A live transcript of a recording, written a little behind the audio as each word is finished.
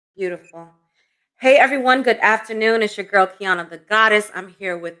Beautiful. Hey everyone, good afternoon. It's your girl Kiana the Goddess. I'm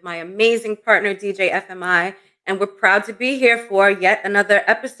here with my amazing partner DJ FMI, and we're proud to be here for yet another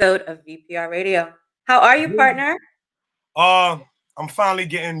episode of VPR Radio. How are you, partner? I'm finally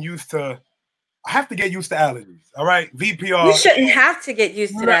getting used to. I have to get used to allergies. All right, VPR. You shouldn't have to get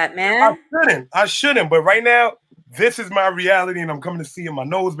used to that, man. I shouldn't. But right now, this is my reality, and I'm coming to see it. My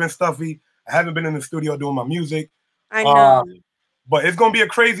nose been stuffy. I haven't been in the studio doing my music. I know. But it's going to be a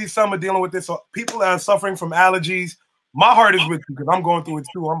crazy summer dealing with this. So people that are suffering from allergies, my heart is with you because I'm going through it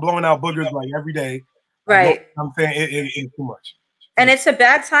too. I'm blowing out boogers like every day. Right. I'm saying it's too much. And it's a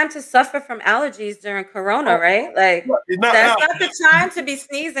bad time to suffer from allergies during Corona, right? Like, that's not the time to be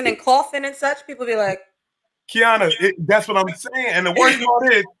sneezing and coughing and such. People be like, Kiana, that's what I'm saying. And the worst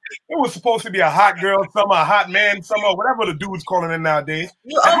part is, it was supposed to be a hot girl summer, a hot man summer, whatever the dude's calling it nowadays.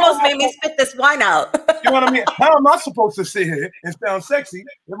 You almost made me spit this wine out. You know what I mean? How am I supposed to sit here and sound sexy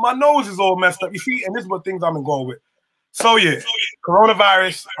if my nose is all messed up? You see, and this is what things I've been going with. So yeah,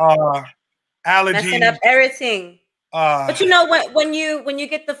 coronavirus, allergies. Messing up everything. But you know what? When you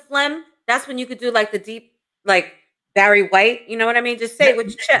get the phlegm, that's when you could do like the deep, like Barry White. You know what I mean? Just say it with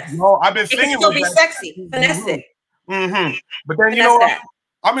your chest. No, I've been singing. It can still be sexy. Finesse it. But then you know what?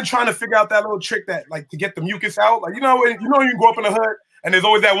 I've been trying to figure out that little trick that like to get the mucus out. Like you know you can go up in the hood and there's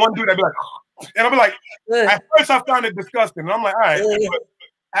always that one dude that be like, and I'll be like, at first I found it disgusting, and I'm like, all right.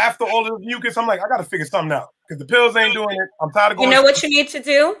 After all of the mucus, I'm like, I gotta figure something out because the pills ain't doing it. I'm tired of going. You know what you need to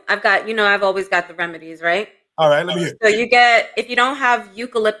do? I've always got the remedies, right? All right, let me hear. So if you don't have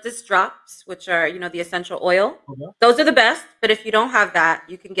eucalyptus drops, which are, the essential oil, those are the best. But if you don't have that,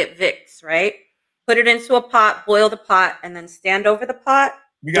 you can get Vicks, right? Put it into a pot, boil the pot, and then stand over the pot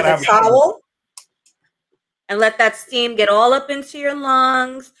with a towel and let that steam get all up into your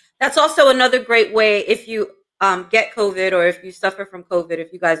lungs. That's also another great way if you get COVID or if you suffer from COVID,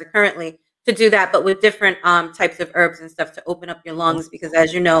 if you guys are currently, to do that, but with different types of herbs and stuff to open up your lungs because,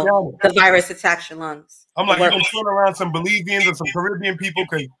 as you know, the virus attacks your lungs. I'm like, you're throwing around some Bolivians and some Caribbean people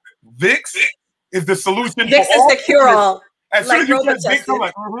because Vicks is the solution. Vicks is the cure-all. As soon as you said Vicks, I'm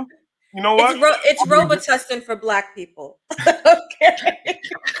like, you know what? It's Robitussin for Black people. Okay.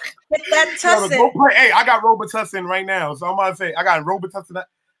 Get that tussin. Hey, I got Robitussin right now, so I'm about to say I got Robitussin.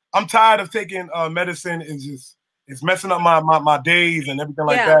 I'm tired of taking medicine. It's messing up my days and everything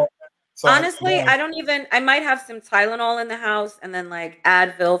like that. So, honestly, I might have some Tylenol in the house and then like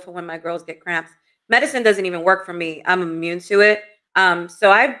Advil for when my girls get cramps. Medicine doesn't even work for me. I'm immune to it.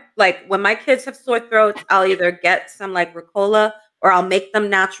 So I like when my kids have sore throats, I'll either get some like Ricola or I'll make them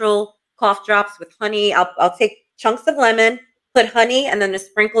natural cough drops with honey. I'll take chunks of lemon, put honey and then a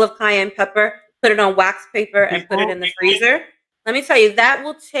sprinkle of cayenne pepper, put it on wax paper and put it in the freezer. Let me tell you, that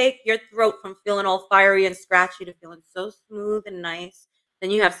will take your throat from feeling all fiery and scratchy to feeling so smooth and nice. Then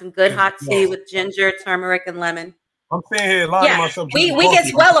you have some good hot tea with ginger, turmeric, and lemon. I'm saying here, lying to myself. We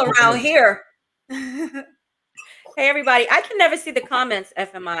get well around here. Hey, everybody. I can never see the comments,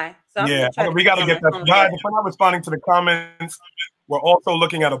 FMI. So we got to get that. Guys, if we're not responding to the comments, we're also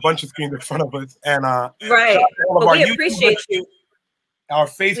looking at a bunch of screens in front of us. And right. But we appreciate you. Our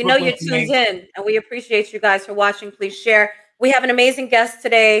Facebook. We know you're tuned in, and we appreciate you guys for watching. Please share. We have an amazing guest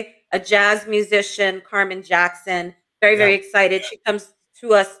today, a jazz musician, Carmen Jackson. Very, very excited. She comes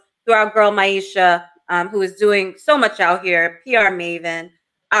to us through our girl Maisha, who is doing so much out here, PR maven,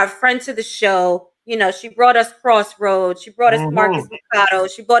 our friend to the show. She brought us Crossroads. She brought us Marcus Mercado.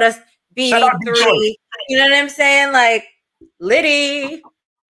 She brought us B3. You know what I'm saying? Like, Liddy.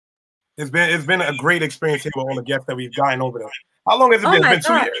 It's been a great experience here with all the guests that we've gotten over there. How long has it been? It's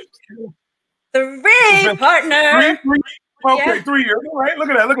been 2 3 years. partner. 3 years. All right, look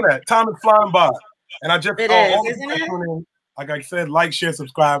at that. Time is flying by. And I just isn't it? Like I said, like, share,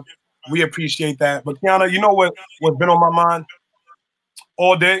 subscribe. We appreciate that. But Kiana, you know what's been on my mind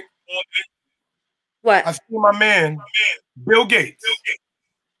all day? What? I see my man, Bill Gates.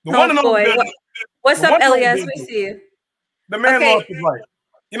 What's up, Elias? We see you. The man lost his life.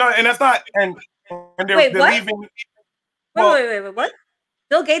 And that's not and they're leaving. Wait, what?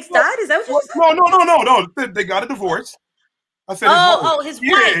 Bill Gates died? Is that what you said? No. They got a divorce. I said his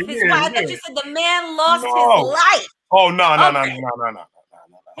wife. His wife. I thought you said the man lost his life. Oh, no. I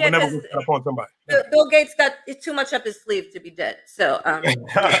would never go step on somebody. Bill Gates got too much up his sleeve to be dead. So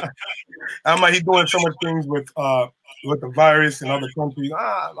he's doing so much things with the virus and other countries.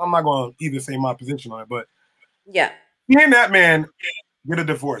 I'm not going to either say my position on it, but seeing that man get a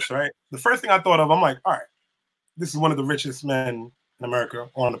divorce, right? The first thing I thought of, I'm like, all right, this is one of the richest men in America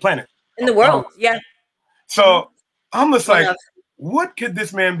or on the planet. In the world, So I'm just like, what could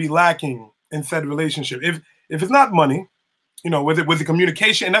this man be lacking in said relationship? If it's not money, Was it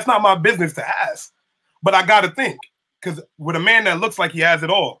communication? And that's not my business to ask. But I got to think, because with a man that looks like he has it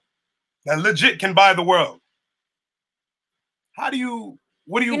all, that legit can buy the world, what do you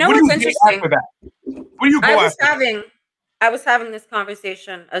what's get interesting? after that? What do you go after? I was having this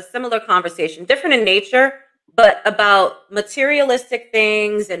conversation, a similar conversation, different in nature, but about materialistic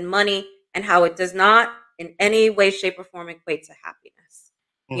things and money and how it does not in any way, shape, or form equate to happiness.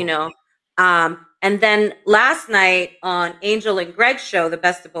 And then last night on Angel and Greg's show, The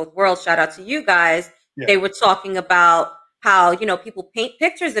Best of Both Worlds, shout out to you guys. Yeah. They were talking about how, people paint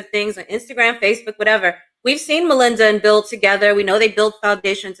pictures of things on Instagram, Facebook, whatever. We've seen Melinda and Bill together. We know they built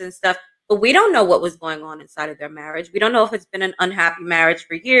foundations and stuff, but we don't know what was going on inside of their marriage. We don't know if it's been an unhappy marriage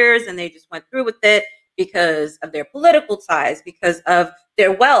for years and they just went through with it because of their political ties, because of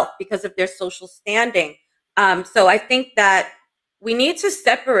their wealth, because of their social standing. So I think that we need to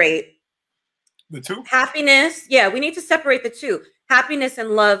separate the two. Happiness. Yeah, we need to separate the two. Happiness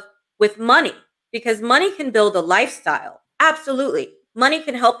and love with money, because money can build a lifestyle. Absolutely. Money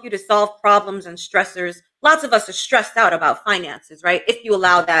can help you to solve problems and stressors. Lots of us are stressed out about finances, right? If you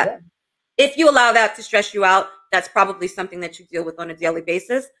allow that, to stress you out, that's probably something that you deal with on a daily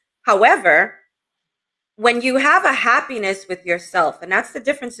basis. However, when you have a happiness with yourself, and that's the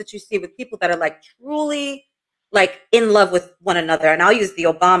difference that you see with people that are like truly like in love with one another. And I'll use the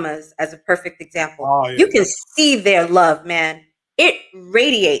Obamas as a perfect example. Oh, yeah. You can see their love, man. It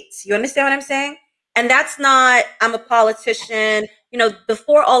radiates. You understand what I'm saying? And that's not, I'm a politician.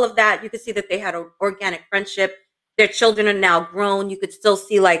 Before all of that, you could see that they had an organic friendship. Their children are now grown. You could still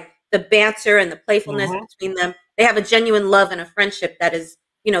see like the banter and the playfulness between them. They have a genuine love and a friendship that is,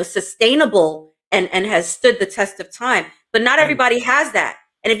 sustainable and has stood the test of time. But not everybody has that.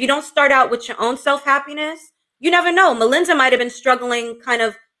 And if you don't start out with your own self-happiness, you never know. Melinda might have been struggling, kind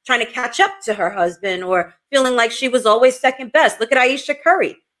of trying to catch up to her husband or feeling like she was always second best. Look at Aisha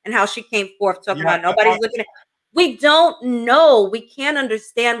Curry and how she came forth talking about nobody's looking at. We don't know. We can't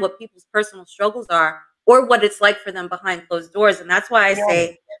understand what people's personal struggles are or what it's like for them behind closed doors. And that's why I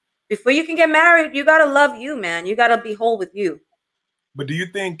say, before you can get married, you got to love you, man. You got to be whole with you. But do you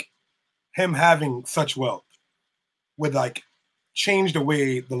think him having such wealth would like change the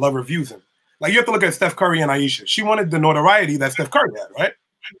way the lover views him? Like, you have to look at Steph Curry and Aisha. She wanted the notoriety that Steph Curry had, right?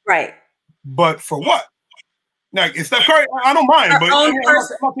 Right. But for what? Like, it's Steph Curry, I don't mind. But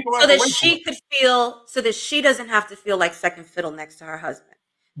so that she could feel, so that she doesn't have to feel like second fiddle next to her husband.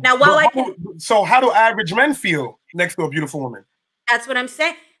 Now, while so how do average men feel next to a beautiful woman? That's what I'm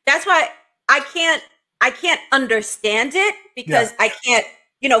saying. That's why I can't understand it, because I can't,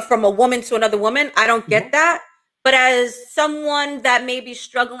 from a woman to another woman, I don't get that. But as someone that may be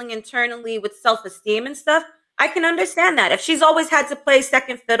struggling internally with self-esteem and stuff, I can understand that. If she's always had to play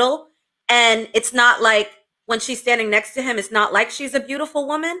second fiddle, and it's not like when she's standing next to him, it's not like she's a beautiful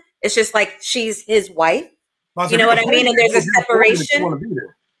woman. It's just like she's his wife. You know what I mean? And there's a separation.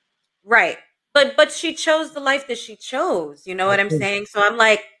 Right. But she chose the life that she chose. You know what I'm saying? So I'm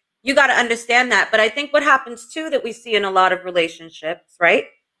like, you got to understand that. But I think what happens too, that we see in a lot of relationships, right?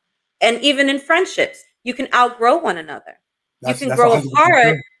 And even in friendships, you can outgrow one another. You can grow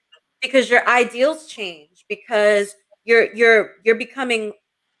apart because your ideals change, because you're becoming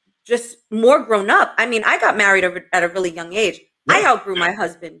just more grown up. I mean, I got married at a really young age. Yeah. I outgrew my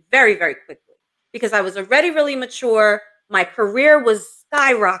husband very, very quickly because I was already really mature. My career was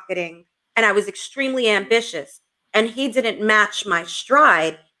skyrocketing and I was extremely ambitious, and he didn't match my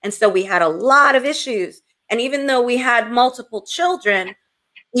stride. And so we had a lot of issues. And even though we had multiple children,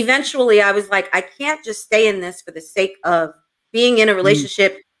 eventually I was like, I can't just stay in this for the sake of being in a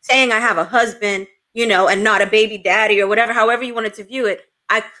relationship, saying I have a husband, and not a baby daddy or whatever, however you wanted to view it.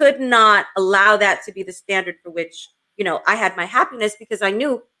 I could not allow that to be the standard for which, I had my happiness, because I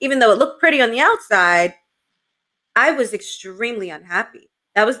knew, even though it looked pretty on the outside, I was extremely unhappy.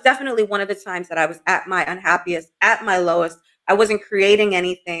 That was definitely one of the times that I was at my unhappiest, at my lowest. I wasn't creating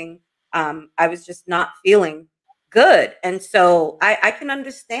anything. I was just not feeling good. And so I can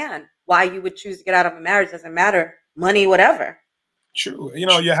understand why you would choose to get out of a marriage. Doesn't matter, money, whatever. True.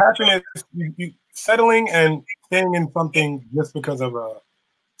 Your happiness, you settling and staying in something just because of a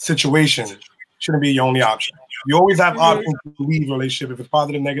situation shouldn't be your only option. You always have options to leave a relationship, if it's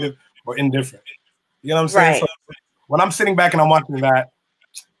positive, negative, or indifferent. You know what I'm saying? Right. So when I'm sitting back and I'm watching that,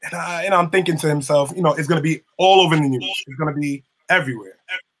 and I'm thinking to himself, it's going to be all over the news. It's going to be everywhere.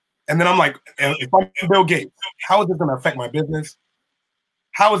 And then I'm like, if I'm Bill Gates, how is this going to affect my business?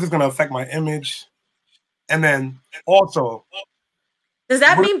 How is this going to affect my image? And then also, does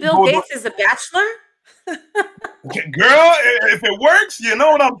that mean Bill Gates is a bachelor? Girl, if it works, you know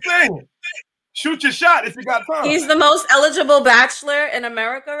what I'm saying. Shoot your shot if you got time. He's the most eligible bachelor in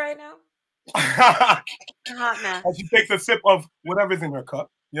America right now. Hot mess. As she takes a sip of whatever's in her cup.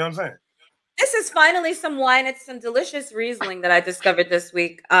 You know what I'm saying? This is finally some wine. It's some delicious Riesling that I discovered this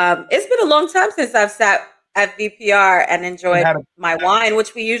week. It's been a long time since I've sat at VPR and enjoyed my wine,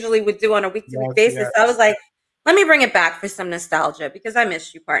 which we usually would do on a week-to-week basis. Yes. So I was like, let me bring it back for some nostalgia because I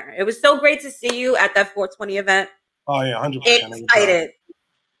missed you, partner. It was so great to see you at that 420 event. Oh, yeah, 100%. Excited.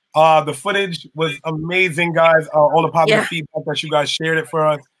 The footage was amazing, guys. All the positive feedback that you guys shared it for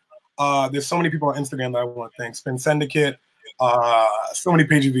us. There's so many people on Instagram that I want to thank. Spin Syndicate, so many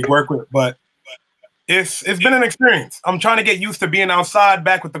pages we work with, but it's been an experience. I'm trying to get used to being outside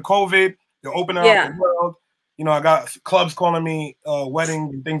back with the COVID. They're opening up the world. You know, I got clubs calling me,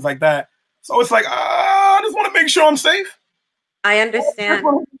 weddings and things like that. So it's like, I just want to make sure I'm safe. I understand. I just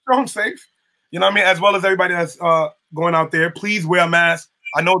want to make sure I'm safe. You know what I mean? As well as everybody that's going out there, please wear a mask.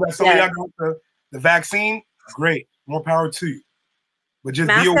 I know that some of y'all got the vaccine. Great. More power to you. But just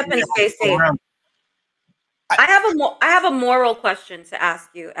mask up and stay safe. I have a moral question to ask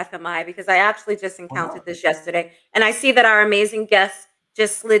you, FMI, because I actually just encountered this yesterday. And I see that our amazing guest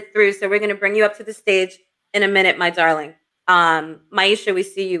just slid through. So we're going to bring you up to the stage in a minute, my darling. Maisha, we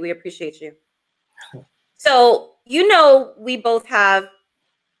see you. We appreciate you. So, you know, we both have,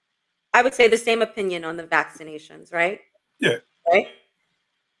 I would say, the same opinion on the vaccinations, right? Yeah. Right?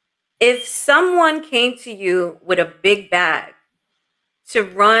 If someone came to you with a big bag to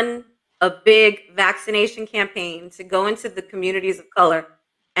run a big vaccination campaign to go into the communities of color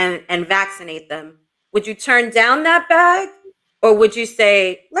and vaccinate them, would you turn down that bag? Or would you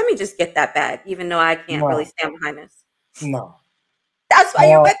say, let me just get that bag, even though I can't really stand behind this? No. That's why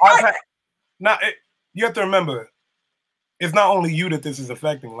you're with you have to remember, it's not only you that this is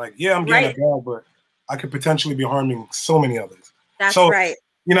affecting. Like, yeah, I'm getting a bag, but I could potentially be harming so many others. That's right.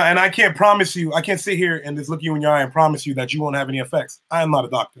 You know, and I can't promise you, I can't sit here and just look you in your eye and promise you that you won't have any effects. I am not a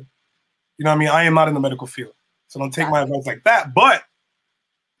doctor. You know what I mean? I am not in the medical field. So don't take my advice like that. But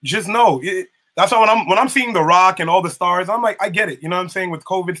just know, that's why when I'm seeing The Rock and all the stars, I'm like, I get it. You know what I'm saying? With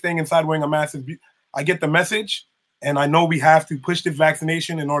COVID staying inside wearing a mask, I get the message. And I know we have to push this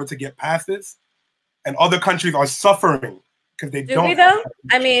vaccination in order to get past this. And other countries are suffering because they don't. Do we though?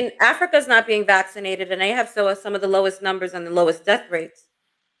 I mean, Africa's not being vaccinated and they have some of the lowest numbers and the lowest death rates.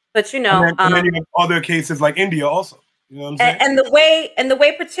 But you know, and then you have other cases like India also. You know what I'm saying? And the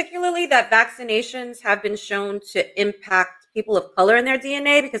way particularly that vaccinations have been shown to impact people of color in their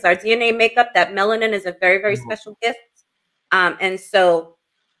DNA, because our DNA makeup, that melanin is a very, very special gift. And so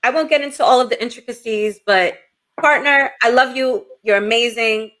I won't get into all of the intricacies, but partner, I love you. You're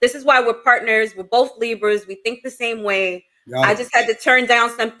amazing. This is why we're partners. We're both Libras. We think the same way. I just had to turn down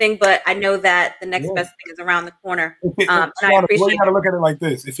something, but I know that the next best thing is around the corner. And I appreciate you got to look at it like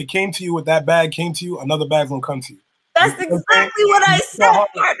this. If it came to you with that bag came to you, another bag's going to come to you. That's exactly what I said,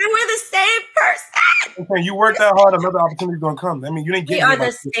 partner. We're the same person. Okay, you work that hard, another opportunity is going to come. I mean, you didn't get We are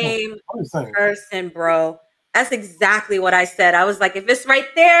the same person, bro. That's exactly what I said. I was like, if it's right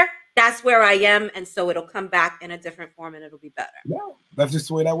there, that's where I am. And so it'll come back in a different form and it'll be better. Yeah, that's just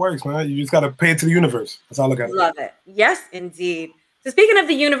the way that works, man. You just got to pay it to the universe. That's all I look at. Love it. Yes, indeed. So speaking of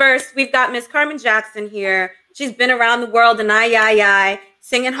the universe, we've got Miss Carmen Jackson here. She's been around the world and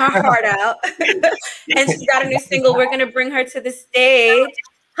singing her heart out. And she's got a new single. We're going to bring her to the stage.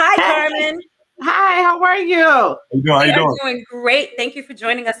 Hi, Carmen. Hi, how are you? How you doing? We are doing great. Thank you for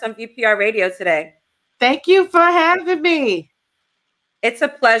joining us on VPR Radio today. Thank you for having me. It's a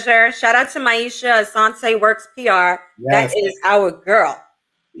pleasure. Shout out to Maisha, Asante Works PR. Yes. That is our girl.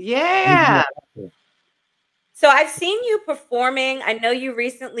 Yeah. So I've seen you performing. I know you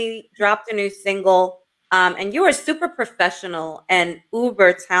recently dropped a new single, and you are super professional and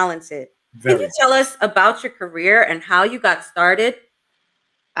uber talented. Very. Can you tell us about your career and how you got started?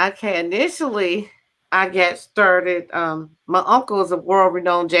 Okay, initially I got started. My uncle is a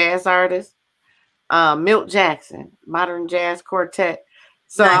world-renowned jazz artist, Milt Jackson, Modern Jazz Quartet.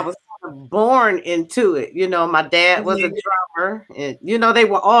 So nice. I was kind of born into it. You know, my dad was a drummer, and you know they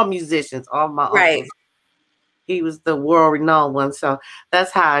were all musicians. All my uncles. He was the world-renowned one. So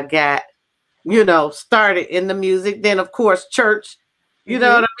that's how I got, you know, started in the music. Then of course church. You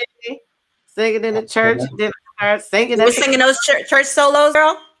know what I mean? Singing in the church. Then I started singing. You were singing those church solos,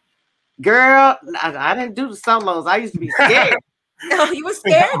 girl? Girl, I didn't do the solos. I used to be scared. No, you were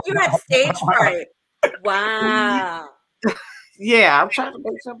scared? You had stage fright. Wow. Yeah, I'm trying to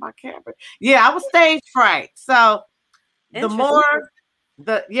make sure my camera. Yeah, I was stage fright. So the more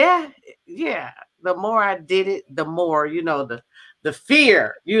the more I did it, the more, you know, the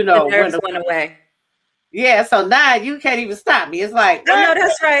fear, you know, went away. Yeah, so now you can't even stop me. It's like, I know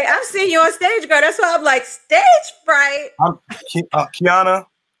that's right. I've seen you on stage, girl. That's why I'm like, stage fright. Kiana,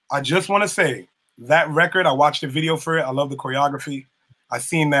 I just want to say that record, I watched the video for it. I love the choreography. I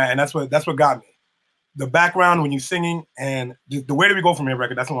seen that, and that's what got me. The background when you're singing and the Where Do We Go From Here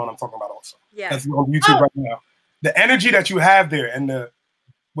record, that's the one I'm talking about also. Yeah. That's on YouTube right now. The energy that you have there and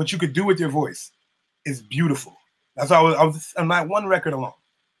what you could do with your voice is beautiful. That's why I was on that one record alone.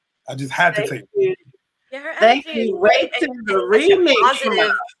 I just had to take it. Yeah, thank you. Wait till the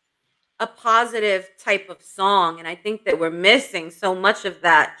remix. A positive type of song, and I think that we're missing so much of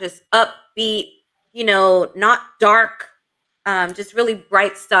that. Just upbeat, not dark, just really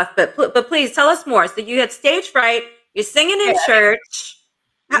bright stuff. But please tell us more. So you had stage fright. You're singing in church.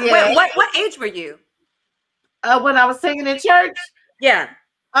 Yeah. What age were you? When I was singing in church? Yeah.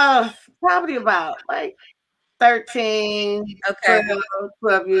 Probably about like 13,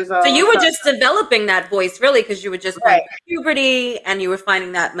 12 years old. So you were just developing that voice, really, because you were just going through puberty and you were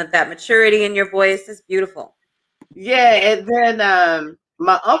finding that maturity in your voice. Is beautiful. Yeah, and then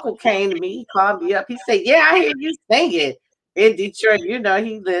my uncle came to me. He called me up. He said, "Yeah, I hear you singing in Detroit."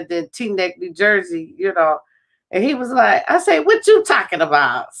 He lived in Teaneck, New Jersey. And he was like, "I said, what you talking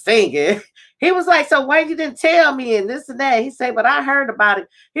about singing?" He was like, "So why you didn't tell me and this and that?" He said, "But I heard about it."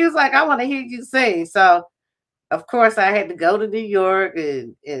 He was like, "I want to hear you sing." So of course, I had to go to New York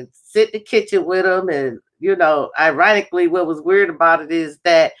and sit in the kitchen with him. And, ironically, what was weird about it is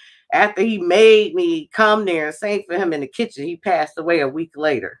that after he made me come there and sing for him in the kitchen, he passed away a week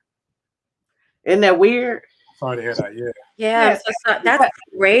later. Isn't that weird? Sorry to hear that, Yeah, that's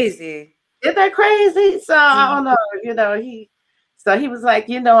crazy. Isn't that crazy? So, I don't know, he was like,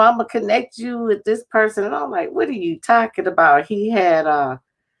 I'm going to connect you with this person. And I'm like, what are you talking about? He had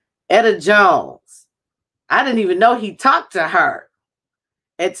Etta Jones. I didn't even know he talked to her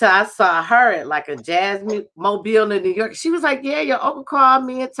until I saw her at like a jazz mobile in New York. She was like, "Yeah, your uncle called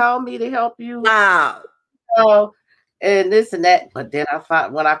me and told me to help you." Wow. And this and that. But then I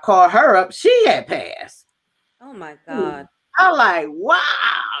thought when I called her up, she had passed. Oh my God. I'm like, wow,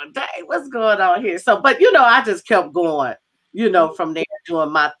 dang, what's going on here? So, but I just kept going, from there doing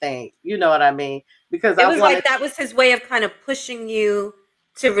my thing. You know what I mean? Because it was like that was his way of kind of pushing you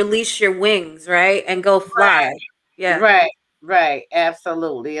to release your wings, right? And go fly. Right. Yeah. Right.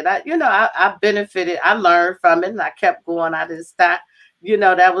 Absolutely. And I benefited. I learned from it and I kept going. I didn't stop.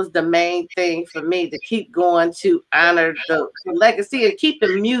 That was the main thing for me, to keep going, to honor the legacy and keep the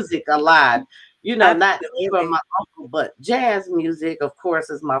music alive. Not even my uncle, but jazz music, of course,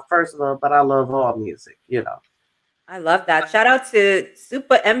 is my first love, but I love all music, I love that. Shout out to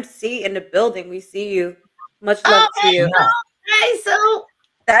Super MC in the building. We see you. Much love to you. Hey, so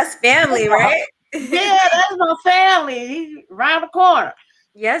that's family, right? Yeah, that's my family. He's around the corner.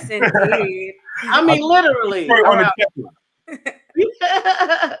 Yes, indeed. I mean, literally.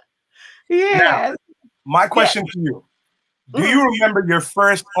 Yeah. Now, my question to you: do you remember your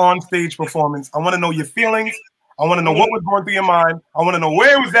first on-stage performance? I want to know your feelings. I want to know what was going through your mind. I want to know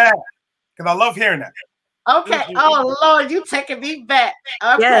where it was at, because I love hearing that. Okay. Oh Lord, you taking me back.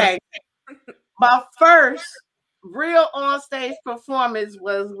 Okay. Yes. My first real on-stage performance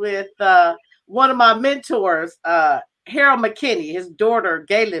was with one of my mentors, Harold McKinney, his daughter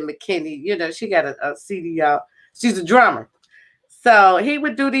Galen McKinney. She got a CD out. She's a drummer. So he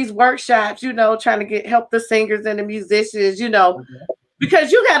would do these workshops, trying to help the singers and the musicians,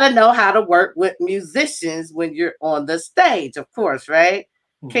 because you got to know how to work with musicians when you're on the stage, of course, right?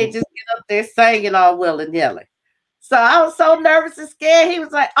 Can't just get up there singing all willy-nilly. So I was so nervous and scared. He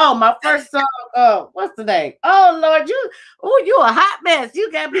was like, "Oh, my first song, what's the name? Oh Lord, you a hot mess.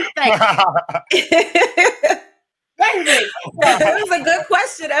 You got me thinking." That was a good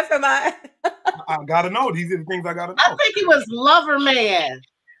question, FMI. I gotta know. These are the things I gotta know. I think it was Lover Man.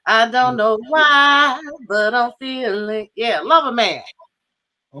 I don't know why, but I'm feeling. Yeah, Lover Man.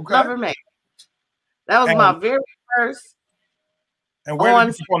 Okay. Lover Man. That was my very first. And where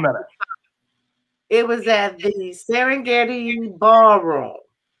did you perform that at? It was at the Serengeti Ballroom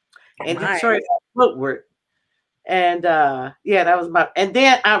in Detroit, Woodward. And that was and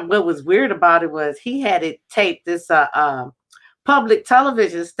then what was weird about it was he had it taped this public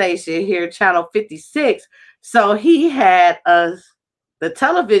television station here, channel 56. So he had the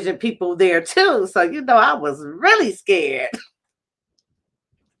television people there too. So I was really scared.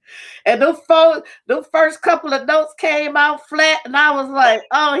 And the first couple of notes came out flat, and I was like,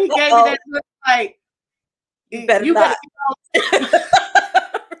 "Oh, he gave me that look like you better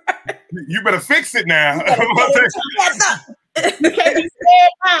You better fix it now." You can't be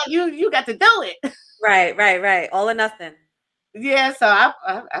scared now. You got to do it. Right. All or nothing. Yeah, so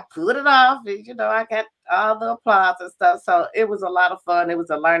I put it off, and I got all the applause and stuff. So it was a lot of fun. It was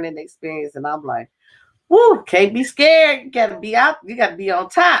a learning experience, and I'm like, "Woo, can't be scared. You got to be out. You got to be on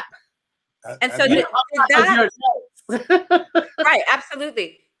top." And so did that right?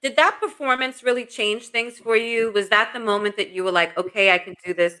 Absolutely. Did that performance really change things for you? Was that the moment that you were like, "Okay, I can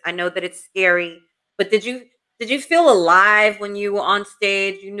do this. I know that it's scary," but did you feel alive when you were on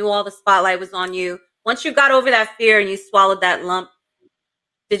stage? You knew all the spotlight was on you. Once you got over that fear and you swallowed that lump,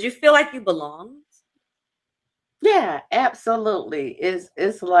 did you feel like you belonged? Yeah, absolutely.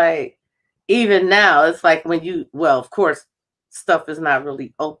 It's like even now, it's like when of course, stuff is not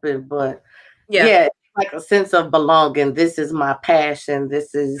really open, but yeah, it's like a sense of belonging. This is my passion.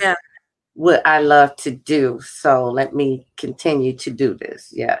 This is what I love to do. So let me continue to do this.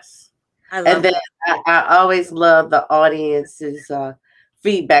 Yes. And then I always love the audience's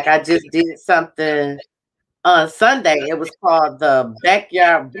feedback. I just did something on Sunday. It was called the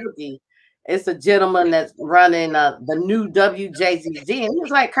Backyard Boogie. It's a gentleman that's running the new WJZZ. And he was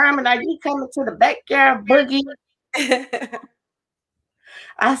like, "Carmen, are you coming to the Backyard Boogie?"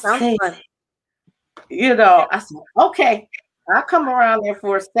 I said, I said, "Okay, I'll come around there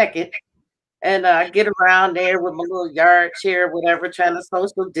for a second." And I get around there with my little yard chair, whatever, trying to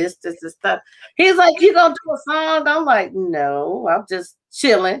social distance and stuff. He's like, "You gonna do a song?" I'm like, "No, I'm just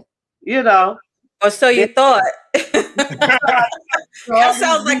chilling, Oh, so you thought. That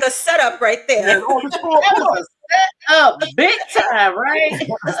sounds like a setup right there. That was set up big time, right?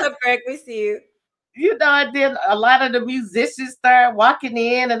 What's up, Greg? We see you. And then a lot of the musicians started walking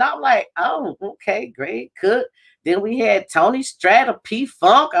in, and I'm like, "Oh, okay, great, cook." Then we had Tony Strata,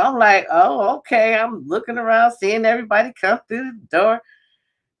 P-Funk. I'm like, "Oh, okay." I'm looking around, seeing everybody come through the door.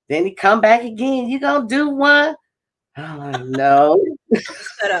 Then he come back again. "You gonna do one?" I'm like, "No."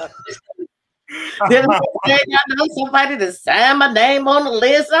 Set up. Then I know somebody to sign my name on the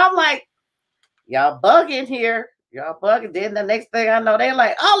list. I'm like, "Y'all bugging here. Y'all bugging." Then the next thing I know, they're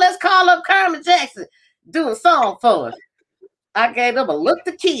like, "Oh, let's call up Carmen Jackson. Do a song for us." I gave them a look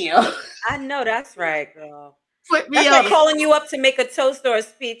to kill. I know that's right, girl. Put me that's like calling you up to make a toast or a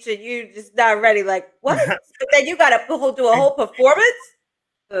speech and you just not ready. Like, what? So then you got to do a whole performance?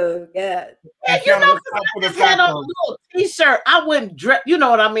 Oh, God. And I just had on a little t-shirt. I wouldn't dress. You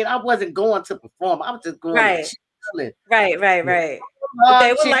know what I mean? I wasn't going to perform. I was just going to chill. Right. But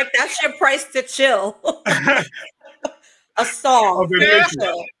they were like, "That's your price to chill." A song.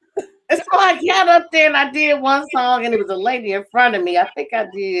 And so I got up there and I did one song, and it was a lady in front of me. I think I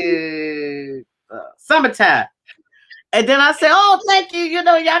did Summertime. And then I said, "Oh, thank you.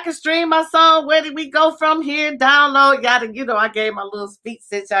 Y'all can stream my song. Where did we go from here? Download." I gave my little speech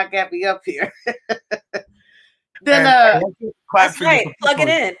since y'all got me up here. Then that's right. Plug it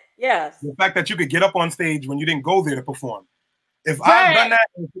in. Yes. The fact that you could get up on stage when you didn't go there to perform. If I've done that,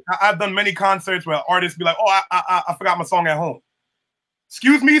 I've done many concerts where artists be like, "Oh, I forgot my song at home."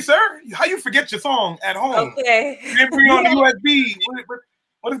 Excuse me, sir? How you forget your song at home? Okay. You didn't bring on the USB.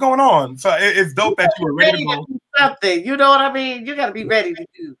 What is going on? So it's dope that you were ready to go. Something. You know what I mean? You got to be ready to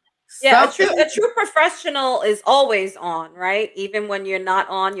do something. A true professional is always on, right? Even when you're not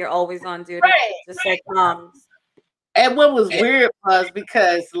on, you're always on duty. Right. Just like moms. And what was weird was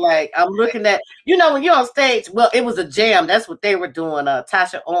because, like, I'm looking at, when you're on stage, well, it was a jam. That's what they were doing.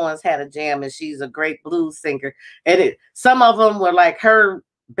 Tasha Owens had a jam, and she's a great blues singer. And some of them were like her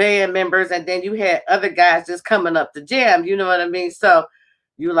band members, and then you had other guys just coming up to jam. You know what I mean? So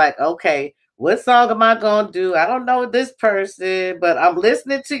you're like, "Okay, what song am I going to do? I don't know this person, but I'm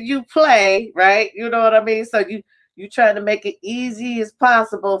listening to you play," right? You know what I mean? So you try to make it easy as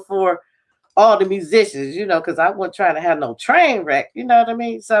possible for all the musicians, because I wasn't trying to have no train wreck, you know what I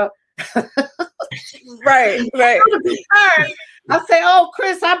mean? So right. I say, "Oh,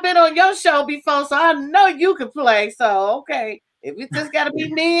 Chris, I've been on your show before, so I know you can play. So okay, if it just got to be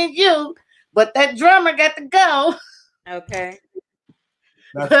me and you, but that drummer got to go." Okay.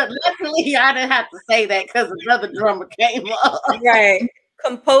 But luckily, I didn't have to say that because another drummer came up. Right.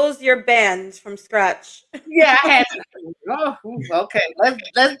 Compose your band from scratch. Yeah, I had to. Oh, okay, let's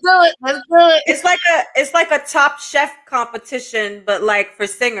do it. Let's do it. It's like a Top Chef competition, but like for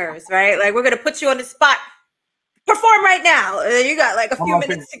singers, right? Like, we're gonna put you on the spot. Perform right now. And then you got like a few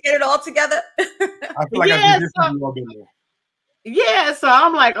minutes to get it all together. I feel like I did this a little bit more. Yeah, so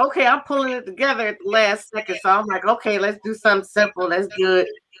I'm like, okay, I'm pulling it together at the last second. So I'm like, okay, let's do something simple. Let's do it.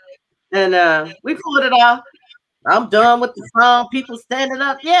 And we pulled it off. I'm done with the song. People standing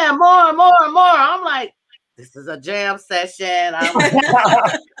up. Yeah, more. I'm like, this is a jam session.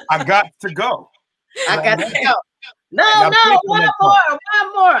 I got to go. I got to go. No, one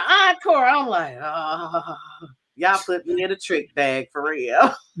more. Encore. I'm like, oh. y'all put me in a trick bag for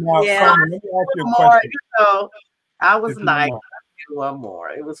real. Now, Yeah. Carmen, let me ask you a question. I was If you nice. don't One more.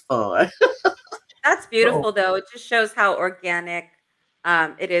 It was fun. That's beautiful, though. It just shows how organic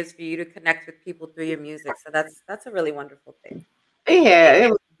it is for you to connect with people through your music. So that's a really wonderful thing. Yeah, it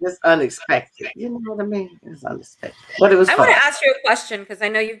was just unexpected. You know what I mean? It was unexpected, but it was I fun. want to ask you a question because I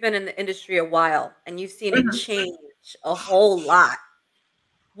know you've been in the industry a while and you've seen it change a whole lot.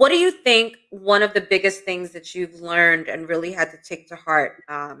 What do you think one of the biggest things that you've learned and really had to take to heart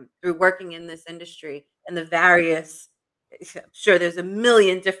through working in this industry and the various, I'm sure there's a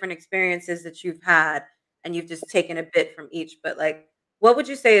million different experiences that you've had and you've just taken a bit from each, but like, what would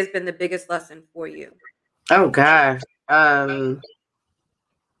you say has been the biggest lesson for you? Oh gosh. The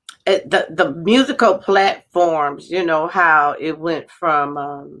musical platforms, you know, how it went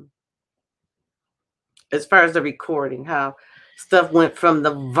from as far as the recording, how stuff went from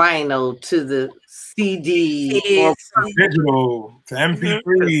the vinyl to the CD or digital to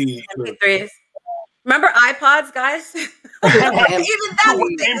MP3. MP3s. Remember iPods, guys? Even that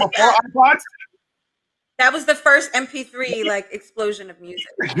was came before iPods. That was the first MP3 like explosion of music.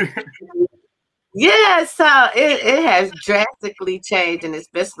 Yeah, so it has drastically changed, and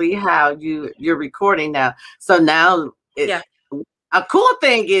especially how you're recording now. So now, a cool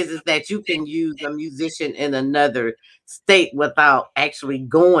thing is that you can use a musician in another state without actually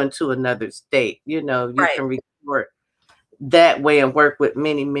going to another state. You know, you can record that way and work with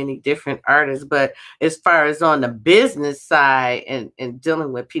many, many different artists. But as far as on the business side and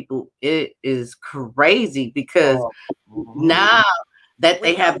dealing with people, it is crazy because now that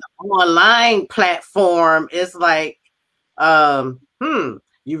they have the online platform, it's like,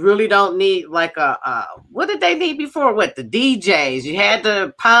 you really don't need like what did they need before? What, the DJs? You had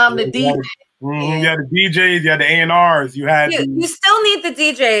to palm the DJs. You had the DJs, you had the A&Rs, you had you still need the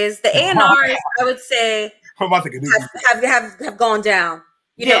DJs. The A&Rs, I would say, have gone down.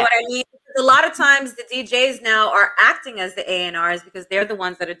 You know what I mean? A lot of times the DJs now are acting as the A&Rs because they're the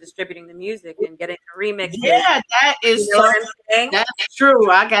ones that are distributing the music and getting the remixes. Yeah, that is that's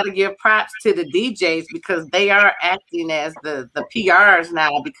true. I got to give props to the DJs because they are acting as the PRs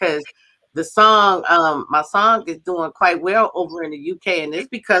now, because the song, my song is doing quite well over in the UK, and it's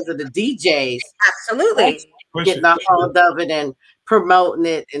because of the DJs. Absolutely. Getting a hold of it and promoting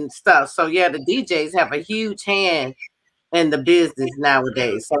it and stuff. So yeah, the DJs have a huge hand in the business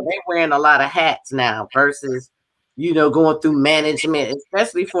nowadays. So they're wearing a lot of hats now versus, you know, going through management,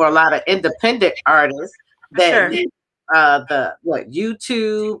 especially for a lot of independent artists that need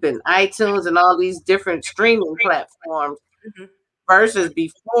YouTube and iTunes and all these different streaming platforms versus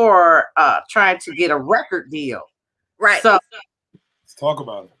before trying to get a record deal. Right. So let's talk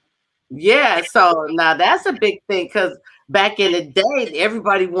about it. Yeah, so now that's a big thing because back in the day,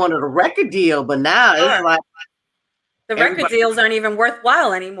 everybody wanted a record deal, but now it's like the record deals aren't even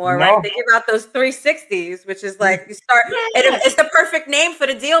worthwhile anymore, right? They give out those 360s, which is like you start. It's the perfect name for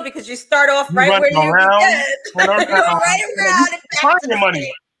the deal because you start off right where you begin. Find your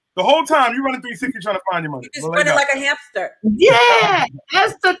money. The whole time you running 360 trying to find your money. You're just running like a hamster. Yeah,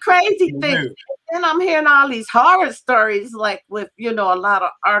 that's the crazy thing. And I'm hearing all these horror stories, like with, you know, a lot of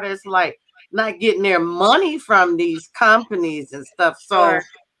artists like not getting their money from these companies and stuff. So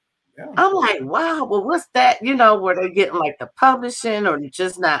I'm like, wow, well, what's that? You know, where they're getting like the publishing or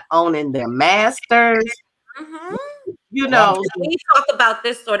just not owning their masters. You know, we talk about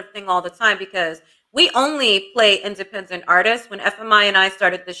this sort of thing all the time because we only play independent artists. When FMI and I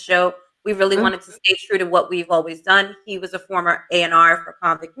started this show, we really wanted to stay true to what we've always done. He was a former A&R for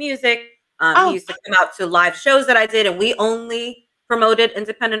Convict Music. He used to come out to live shows that I did, and we only promoted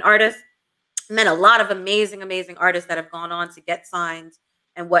independent artists. Met a lot of amazing, amazing artists that have gone on to get signed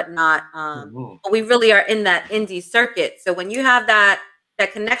and whatnot. But we really are in that indie circuit. So when you have that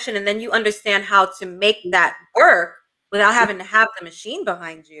connection, and then you understand how to make that work without having to have the machine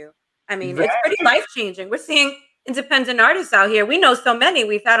behind you. I mean, it's pretty life-changing. We're seeing independent artists out here. We know so many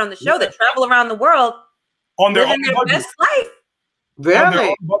we've had on the show that travel around the world on their living their best life.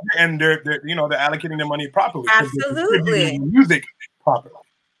 Really? And they're you know, they're allocating their money properly. Absolutely. Music properly.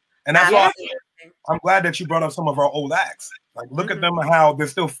 And that's why I'm glad that you brought up some of our old acts. Like, look at them, how they're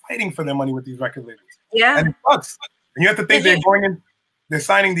still fighting for their money with these record labels. Yeah. And it sucks. And you have to think they're going in, they're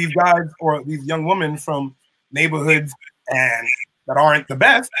signing these guys or these young women from neighborhoods and that aren't the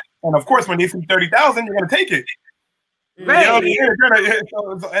best. And of course, when they see 30,000, you're going to take it. Right. You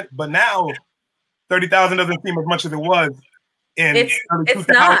know, but now 30,000 doesn't seem as much as it was in it's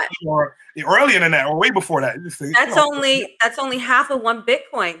not or earlier than that or way before that. That's only half of one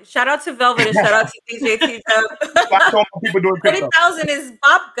Bitcoin. Shout out to Velvet and shout out to DJ T-Dub. People doing 30,000 is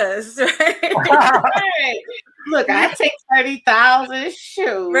babkas, right? Right. Look, I take 30,000.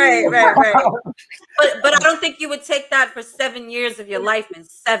 Shoot. Right. But I don't think you would take that for 7 years of your life and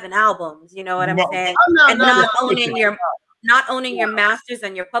 7 albums. You know what I'm saying? Not owning your masters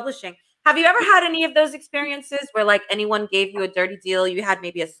and your publishing. Have you ever had any of those experiences where like anyone gave you a dirty deal? You had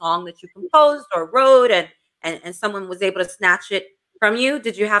maybe a song that you composed or wrote and someone was able to snatch it from you?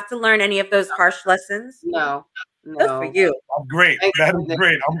 Did you have to learn any of those harsh lessons? No. Good for you. Great. That is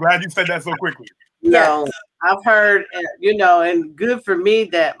great. I'm glad you said that so quickly. No, I've heard, and good for me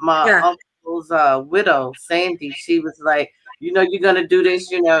that my uncle's widow, Sandy, she was like, you're going to do this.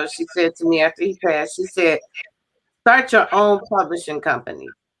 She said to me after he passed, she said, start your own publishing company.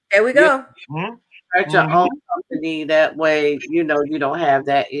 There we go. Start your own company. That way, you don't have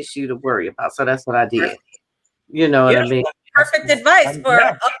that issue to worry about. So that's what I did. You know what I mean? Perfect advice for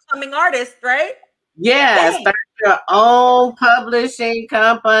upcoming artists, right? Yeah, start your own publishing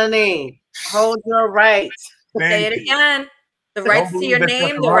company. Hold your rights. Say it again. The rights to your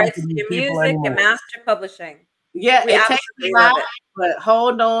name, the rights to your music, your master publishing. Yeah, it takes a lot, but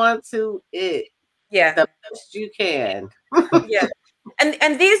hold on to it. Yeah. The best you can. Yeah.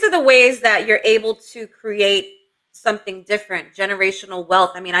 And these are the ways that you're able to create something different, generational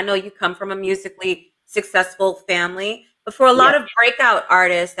wealth. I mean, I know you come from a musically successful family, but for a lot of breakout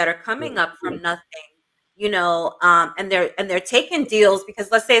artists that are coming up from nothing, and they're taking deals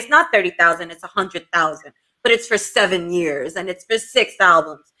because let's say it's not 30,000, it's 100,000, but it's for 7 years and it's for 6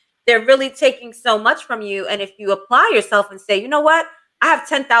 albums. They're really taking so much from you. And if you apply yourself and say, you know what, I have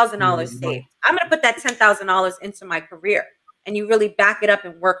 $10,000 saved. I'm going to put that $10,000 into my career. And you really back it up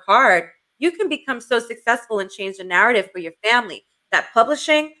and work hard, you can become so successful and change the narrative for your family. That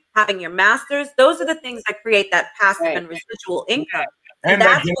publishing, having your masters, those are the things that create that passive and residual income. And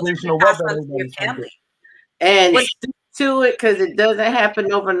that's generational wealth to your family. And stick to it because it doesn't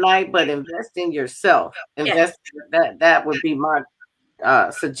happen overnight, but invest in yourself. That would be my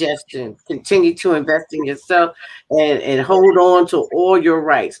suggestion. Continue to invest in yourself and hold on to all your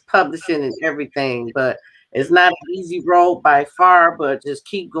rights, publishing and everything. But it's not an easy road by far, but just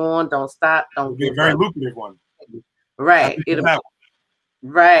keep going. Don't stop. Don't be a very lucrative one. Right.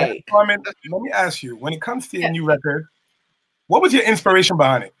 Right. Carmen, let me ask you, when it comes to your new record, what was your inspiration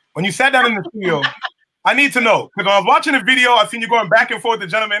behind it? When you sat down in the studio, I need to know. Because when I was watching the video, I seen you going back and forth with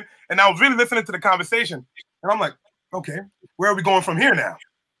the gentleman, and I was really listening to the conversation. And I'm like, okay, where are we going from here now?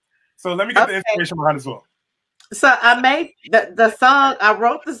 So let me get the inspiration behind it as well. So I made the song, I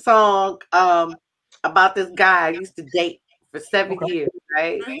wrote the song about this guy I used to date for 7 years,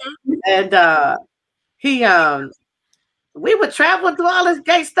 right? And he we were traveling through all this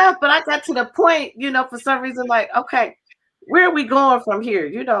gay stuff, but I got to the point, for some reason, like, okay, where are we going from here?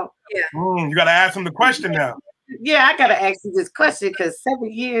 You got to ask him the question now. Yeah, I got to ask you this question because 7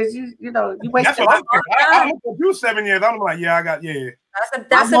 years, you wasted. That's what I'm thinking. I hope to do 7 years. I'm like,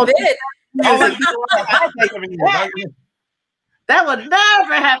 That's a bit. That would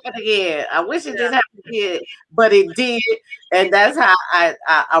never happen again. I wish it didn't happen again, but it did, and that's how I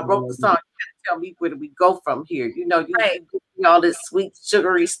wrote the song. Tell me where do we go from here? You all this sweet,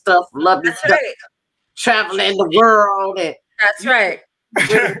 sugary stuff, lovely stuff, traveling the world, and that's right.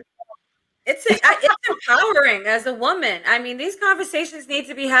 It's empowering as a woman. I mean, these conversations need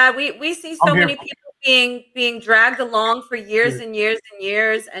to be had. We see so many people being dragged along for years and years and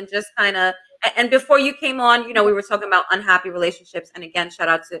years, and just kind of. And before you came on, we were talking about unhappy relationships. And again, shout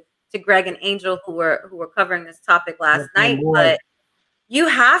out to Greg and Angel who were covering this topic last night. But you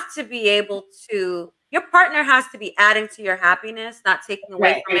have to be able to. Your partner has to be adding to your happiness, not taking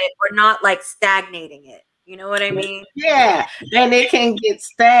away from it, or not like stagnating it. You know what I mean? Yeah, and it can get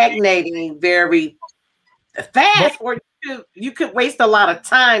stagnating very fast, or you could waste a lot of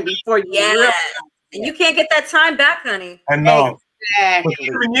time before you. Yeah, and you can't get that time back, honey. I know. Exactly.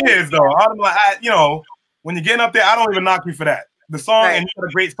 For 7 years, though, I'm like, when you're getting up there, I don't even knock you for that. The song, and you got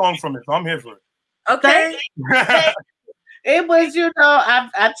a great song from it, so I'm here for it. Okay. It was,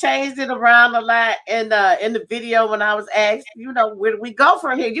 I changed it around a lot in the video when I was asked, where do we go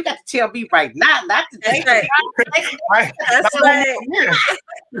from here? You got to tell me right now, not today. That's right.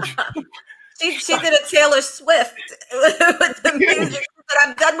 She did a Taylor Swift with the music. She said,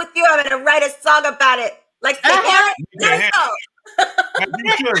 I'm done with you. I'm going to write a song about it. Like, Have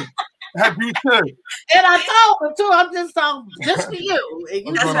you should. And I told him too, I'm just song just for you.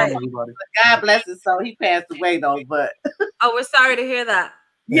 And That's right. God bless his soul. He passed away though, but we're sorry to hear that.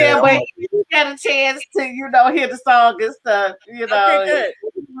 But got a chance to, hear the song and stuff. Okay, good.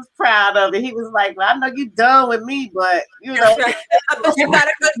 He was proud of it. He was like, "Well, I know you done with me, but That's right. But you got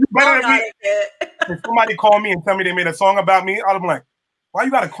a good song out of it." If somebody call me and tell me they made a song about me, I'm like, why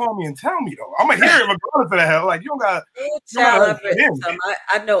you gotta call me and tell me though? I'm gonna hear it regardless of the hell. Like you don't gotta.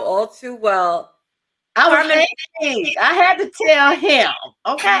 I know all too well. I had to tell him.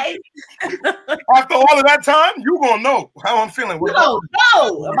 Okay. After all of that time, you gonna know how I'm feeling. You don't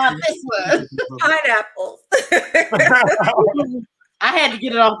know about this one. Pineapples. I had to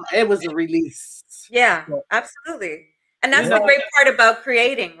get it off. It was a release. Yeah, absolutely. And that's the great part about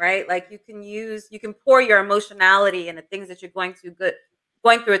creating, right? Like you can pour your emotionality and the things that you're going through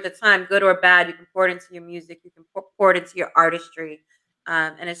at the time, good or bad. You can pour it into your music. You can pour it into your artistry.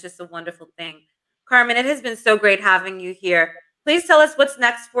 And it's just a wonderful thing. Carmen, it has been so great having you here. Please tell us what's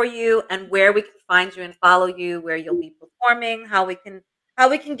next for you and where we can find you and follow you, where you'll be performing, how we can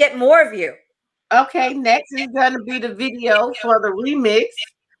get more of you. Okay, next is going to be the video for the remix.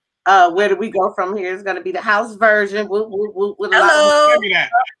 Where do we go from here? It's going to be the house version. Hello.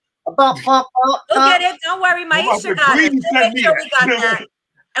 Bump. We'll get it. Don't worry, Maisha got it. Make sure we got that.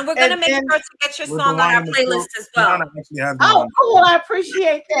 And we're going to make sure to get your song on our playlist as well. Oh, cool. I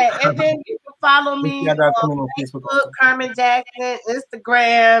appreciate that. And then you can follow me on Facebook, Carmen Jackson,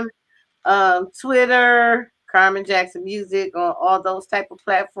 Instagram, Twitter, Carmen Jackson Music, on all those type of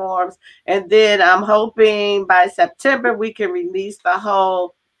platforms. And then I'm hoping by September we can release the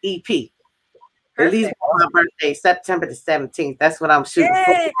whole EP. At least on my birthday, September the 17th. That's what I'm shooting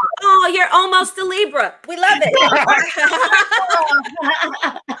for. Oh, you're almost a Libra. We love it.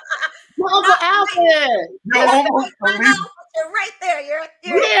 Uncle Alvin. You're almost a Libra. You're right there. You're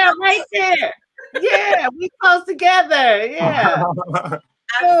right there. Yeah, we close together. Yeah.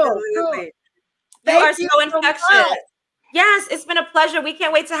 Absolutely. You are so infectious. Yes, it's been a pleasure. We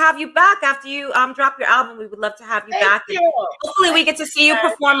can't wait to have you back after you drop your album. We would love to have you back. And hopefully we get to see you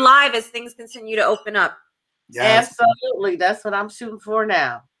perform live as things continue to open up. Yes. Absolutely. That's what I'm shooting for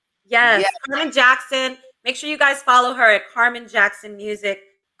now. Yes. Carmen Jackson. Make sure you guys follow her at Carmen Jackson Music.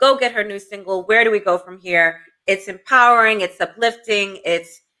 Go get her new single. Where do we go from here? It's empowering. It's uplifting.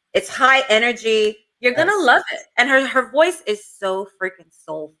 It's high energy. You're going to love it. And her voice is so freaking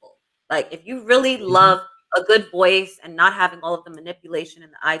soulful. Like if you really love a good voice and not having all of the manipulation in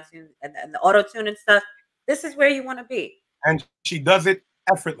the iTunes and the auto-tune and stuff, this is where you want to be. And she does it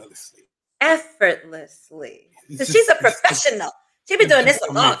effortlessly. So she's a professional. She's been doing this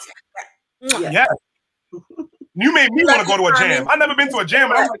a long time. Yeah. You made me want to go to a jam. I've never been to a jam,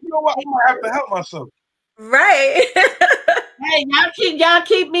 and I was like, you know what? I might have to help myself. Right. Hey, y'all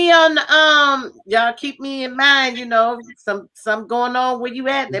keep me on y'all keep me in mind, some going on where you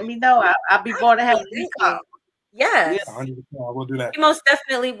at. Let me know. I'll be more than happy to come. Yes. 100%. We'll do that. We most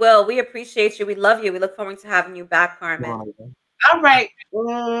definitely will. We appreciate you. We love you. We look forward to having you back, Carmen. All right.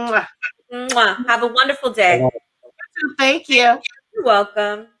 Have a wonderful day. Thank you. You're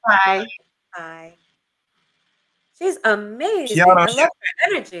welcome. Bye. Bye. She's amazing. I love her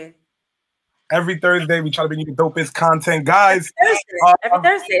energy. Every Thursday, we try to bring you the dopest content, guys. Every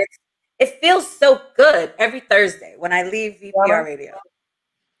Thursday. It feels so good every Thursday when I leave VPR Radio.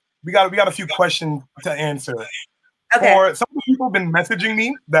 We got a few questions to answer. Okay. For some people have been messaging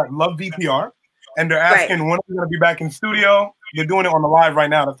me that love VPR, and they're asking when are we going to be back in studio. They're doing it on the live right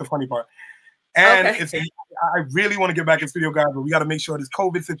now. That's the funny part. And I really want to get back in studio, guys, but we got to make sure this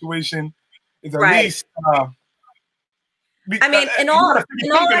COVID situation is at least. In all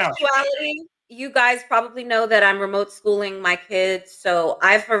actuality, you guys probably know that I'm remote schooling my kids. So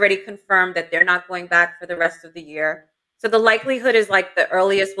I've already confirmed that they're not going back for the rest of the year. So the likelihood is like the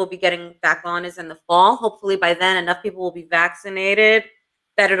earliest we'll be getting back on is in the fall. Hopefully by then enough people will be vaccinated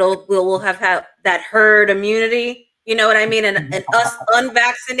that we'll have had that herd immunity. You know what I mean? And us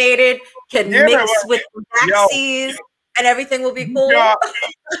unvaccinated can mix with the vaccines and everything will be cool.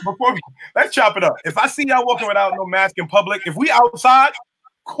 Let's chop it up. If I see y'all walking without no mask in public, if we outside,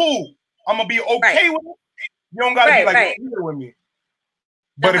 cool. I'm gonna be okay with it. You don't gotta be like with me.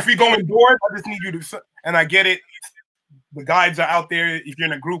 But if we go indoors, I just need you to. And I get it. The guides are out there. If you're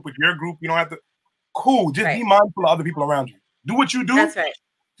in a group with your group, you don't have to. Cool. Just be mindful of other people around you. Do what you do. That's right.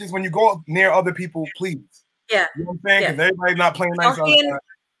 Just when you go near other people, please. Yeah. You know what I'm saying? Because everybody's not playing nice.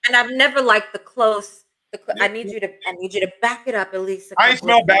 And I've never liked the close. I need you to back it up at least. I ain't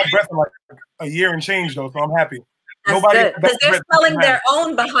smelled bad breath in like a year and change though, so I'm happy. That's good because they're smelling their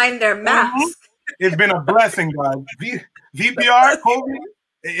own behind their masks. It's been a blessing, guys. VPR, COVID.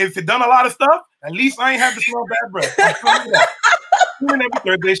 If it done a lot of stuff, at least I ain't have to smell bad breath. Every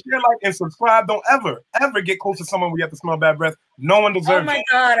Thursday, share, like, and subscribe. Don't ever get close to someone where you have to smell bad breath. No one deserves it. Oh my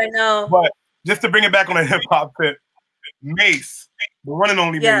God, I know. But just to bring it back on a hip hop tip, Mace, the one and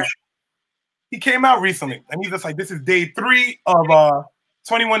only Mace, he came out recently, and he's just like, this is day 3 of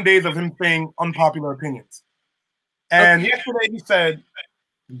 21 days of him saying unpopular opinions. And yesterday he said,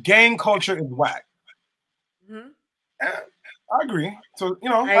 gang culture is whack. Mm-hmm. I agree. So, you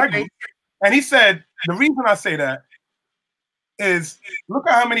know, I agree. And he said, the reason I say that is, look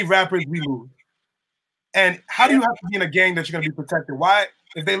at how many rappers we lose. And how do you have to be in a gang that you're going to be protected? Why,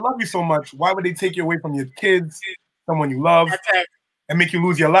 if they love you so much, why would they take you away from your kids, someone you love, and make you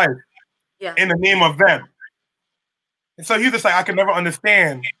lose your life in the name of them? And so he's just like, I can never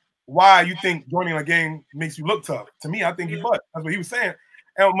understand why you think joining a gang makes you look tough. To me, I think you butt. That's what he was saying.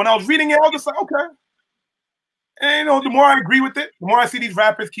 And when I was reading it, I was just like, okay. And, you know, the more I agree with it, the more I see these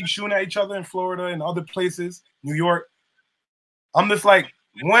rappers keep shooting at each other in Florida and other places, New York, I'm just like,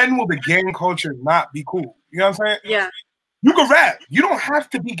 when will the gang culture not be cool? You know what I'm saying? Yeah. You can rap. You don't have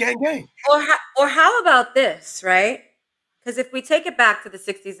to be gang. Or how about this, right? Because if we take it back to the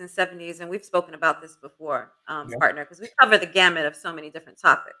 60s and 70s, and we've spoken about this before, partner, because we cover the gamut of so many different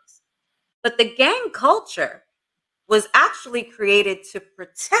topics. But the gang culture was actually created to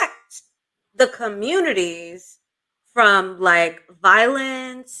protect the communities from like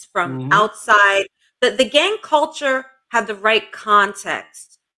violence, from outside. The gang culture had the right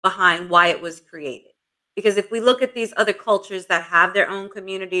context behind why it was created. Because if we look at these other cultures that have their own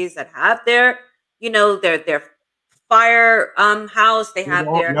communities, that have their, you know, their fire house, they have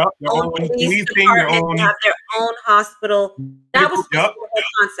their own police department, they have their own hospital. That was the whole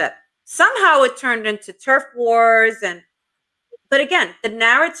concept. Somehow it turned into turf wars, but again, the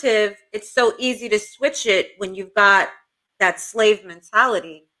narrative, it's so easy to switch it when you've got that slave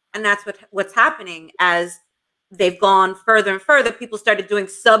mentality. And that's what's happening as they've gone further and further. People started doing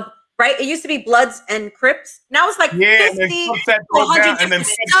right? It used to be Bloods and Crips. Now it's like 50 to 100 different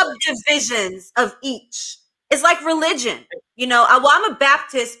subdivisions of each. It's like religion. You know, I'm a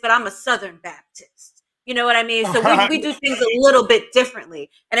Baptist, but I'm a Southern Baptist. You know what I mean? So we do things a little bit differently.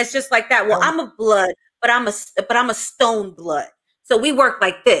 And it's just like that. Well, I'm a Blood, but I'm a Stone Blood. So we work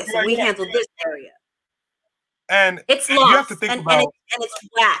like this, and we handle this area. And it's lost, you have to think about, and it's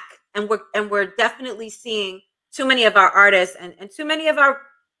whack. And we're definitely seeing too many of our artists and too many of our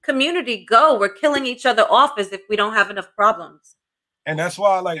community go. We're killing each other off as if we don't have enough problems. And that's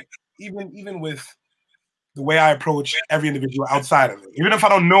why, like, even with the way I approach every individual outside of it, even if I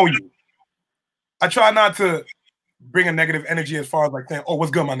don't know you, I try not to bring a negative energy as far as like saying, "Oh,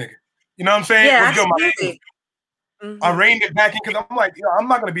 what's good, my nigga?" You know what I'm saying? Yeah, what's good, my nigga? I reined it back in because I'm like, I'm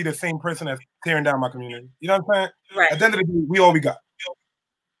not gonna be the same person that's tearing down my community. You know what I'm saying? Right. At the end of the day, we all we got.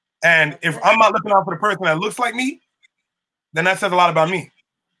 And if I'm not looking out for the person that looks like me, then that says a lot about me.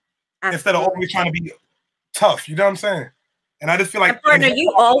 Absolutely. Instead of always trying to be tough. You know what I'm saying? And I just feel like, and partner,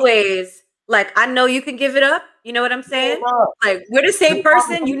 you always like, I know you can give it up. You know what I'm saying? Like, we're the same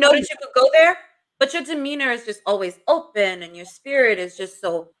person. You know that you could go there, but your demeanor is just always open, and your spirit is just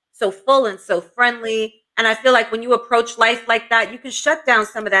so full and so friendly. And I feel like when you approach life like that, you can shut down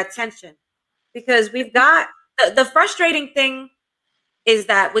some of that tension, because we've got the frustrating thing is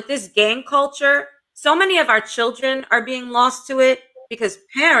that with this gang culture, so many of our children are being lost to it because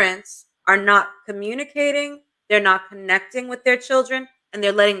parents are not communicating. They're not connecting with their children, and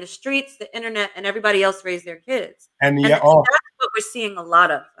they're letting the streets, the internet, and everybody else raise their kids. And that's what we're seeing a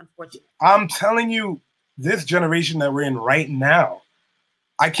lot of, unfortunately. I'm telling you, this generation that we're in right now,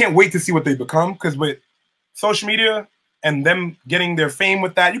 I can't wait to see what they become, because with social media and them getting their fame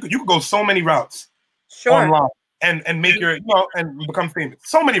with that, you could go so many routes online and make your, and become famous.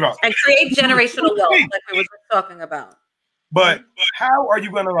 So many routes. And create generational wealth, like we were just talking about. But how are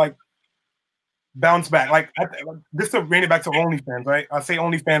you gonna like bounce back? Like, just to bring it back to OnlyFans, right? I say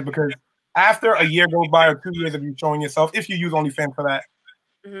OnlyFans because after a year goes by or 2 years of you showing yourself, if you use OnlyFans for that,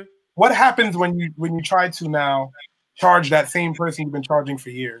 what happens when you try to now charge that same person you've been charging for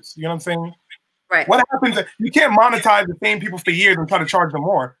years? You know what I'm saying? Right. What happens? You can't monetize the same people for years and try to charge them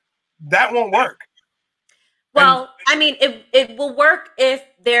more. That won't work. Well, I mean, it will work if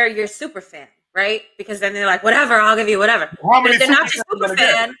they're your super fan, right? Because then they're like, whatever, I'll give you whatever. If they're not your super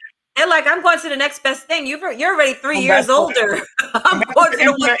fan, they're like, I'm going to the next best thing. You're already 3 years older. I'm going to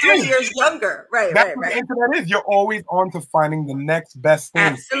the one 3 years younger. Right, That's what the internet is. You're always on to finding the next best thing.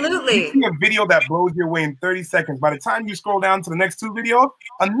 Absolutely. You see a video that blows your way in 30 seconds. By the time you scroll down to the next 2 videos,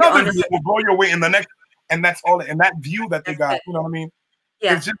 another video will blow your way in the next, and that's all. And that view that they got, you know what I mean?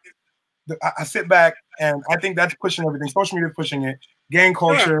 Yeah. It's just, I sit back and I think that's pushing everything. Social media is pushing it. Gang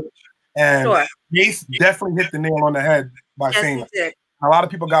culture. And Mace definitely hit the nail on the head by saying that. A lot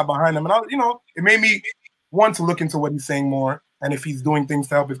of people got behind him, and it made me want to look into what he's saying more, and if he's doing things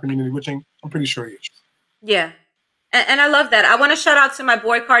to help his community, I'm pretty sure he is. Yeah. And I love that. I want to shout out to my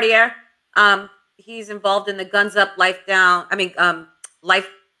boy Cartier. He's involved in the Guns Up, Life Down.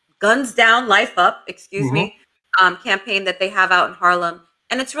 Guns Down, Life Up, excuse me, campaign that they have out in Harlem.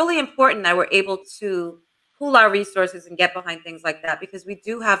 And it's really important that we're able to pool our resources and get behind things like that, because we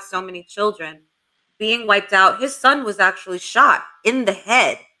do have so many children being wiped out. His son was actually shot in the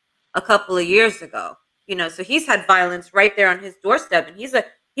head a couple of years ago, so he's had violence right there on his doorstep, and he's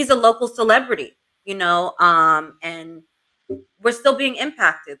a local celebrity, and we're still being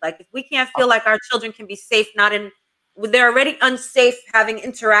impacted. Like, if we can't feel like our children can be safe, they're already unsafe having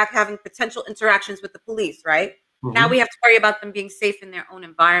potential interactions with the police, right? Mm-hmm. Now we have to worry about them being safe in their own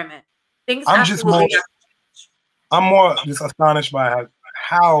environment. I'm more just astonished by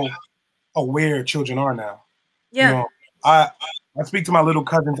how aware children are now. Yeah. I speak to my little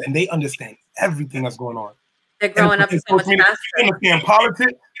cousins and they understand everything that's going on. They're growing up so much faster. They understand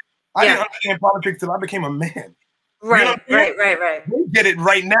politics. I didn't understand politics till I became a man. Right. They get it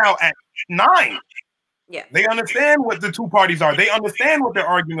right now at 9. Yeah. They understand what the two parties are. They understand what they're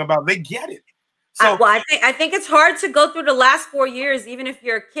arguing about. They get it. So I think it's hard to go through the last 4 years, even if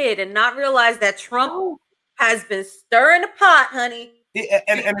you're a kid, and not realize that Trump has been stirring the pot, honey.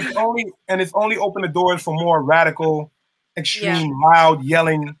 And it's only opened the doors for more radical, extreme, loud,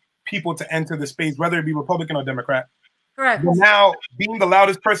 yelling people to enter the space, whether it be Republican or Democrat. Correct. But now, being the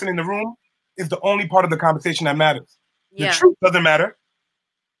loudest person in the room is the only part of the conversation that matters. Yeah. The truth doesn't matter.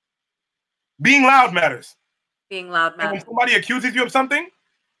 Being loud matters. Being loud matters. And when somebody accuses you of something,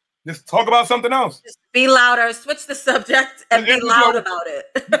 just talk about something else. Just be louder. Switch the subject and be loud about it.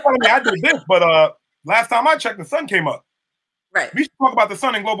 I did this, but last time I checked, the sun came up. Right. We should talk about the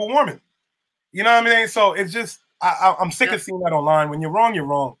sun and global warming. You know what I mean? So it's just, I'm sick of seeing that online. When you're wrong, you're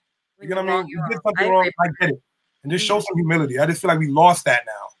wrong. You know what I mean? You did something wrong, I get it. And just show some humility. I just feel like we lost that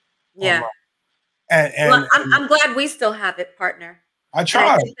now. Yeah. And I'm glad we still have it, partner. I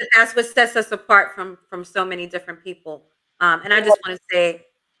try. I think that's what sets us apart from so many different people. And I just want to say,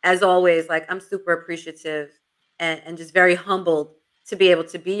 as always, like, I'm super appreciative and just very humbled to be able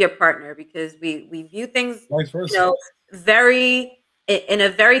to be your partner, because we view things, in a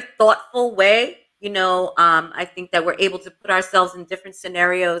very thoughtful way. I think that we're able to put ourselves in different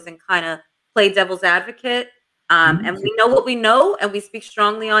scenarios and kind of play devil's advocate. And we know what we know, and we speak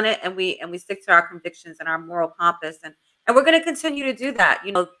strongly on it, and we stick to our convictions and our moral compass, and we're going to continue to do that.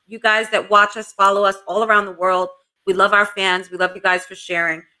 You guys that watch us, follow us all around the world, we love our fans. We love you guys for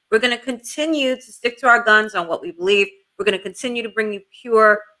sharing. We're going to continue to stick to our guns on what we believe. We're going to continue to bring you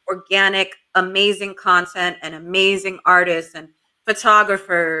pure, organic, amazing content and amazing artists and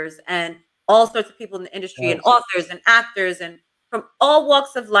photographers and all sorts of people in the industry, and authors and actors and from all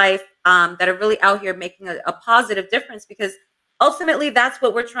walks of life that are really out here making a positive difference, because ultimately that's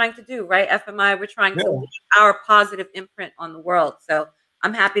what we're trying to do, right? FMI, we're trying to leave our positive imprint on the world. So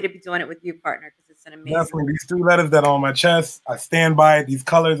I'm happy to be doing it with you, partner, because it's an amazing. Definitely. These 3 letters that are on my chest, I stand by it. These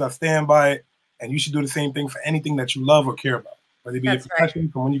colors, I stand by it. And you should do the same thing for anything that you love or care about. Whether it be your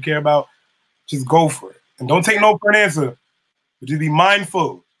profession, someone you care about, just go for it. And don't take no for an answer, but just be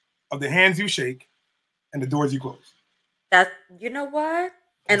mindful of the hands you shake and the doors you close. You know what?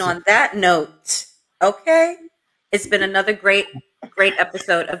 And on that note, okay, it's been another great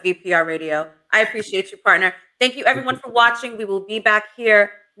episode of VPR Radio. I appreciate you, partner. Thank you, everyone, for watching. We will be back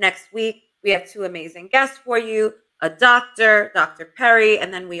here next week. We have 2 amazing guests for you, a doctor, Dr. Perry,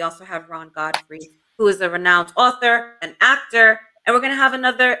 and then we also have Ron Godfrey, who is a renowned author, an actor, and we're going to have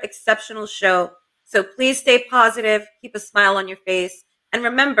another exceptional show. So please stay positive, keep a smile on your face, and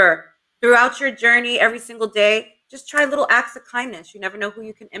remember, throughout your journey, every single day, just try little acts of kindness. You never know who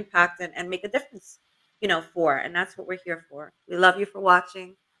you can impact and make a difference, for, and that's what we're here for. We love you for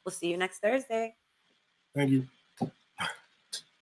watching. We'll see you next Thursday. Thank you.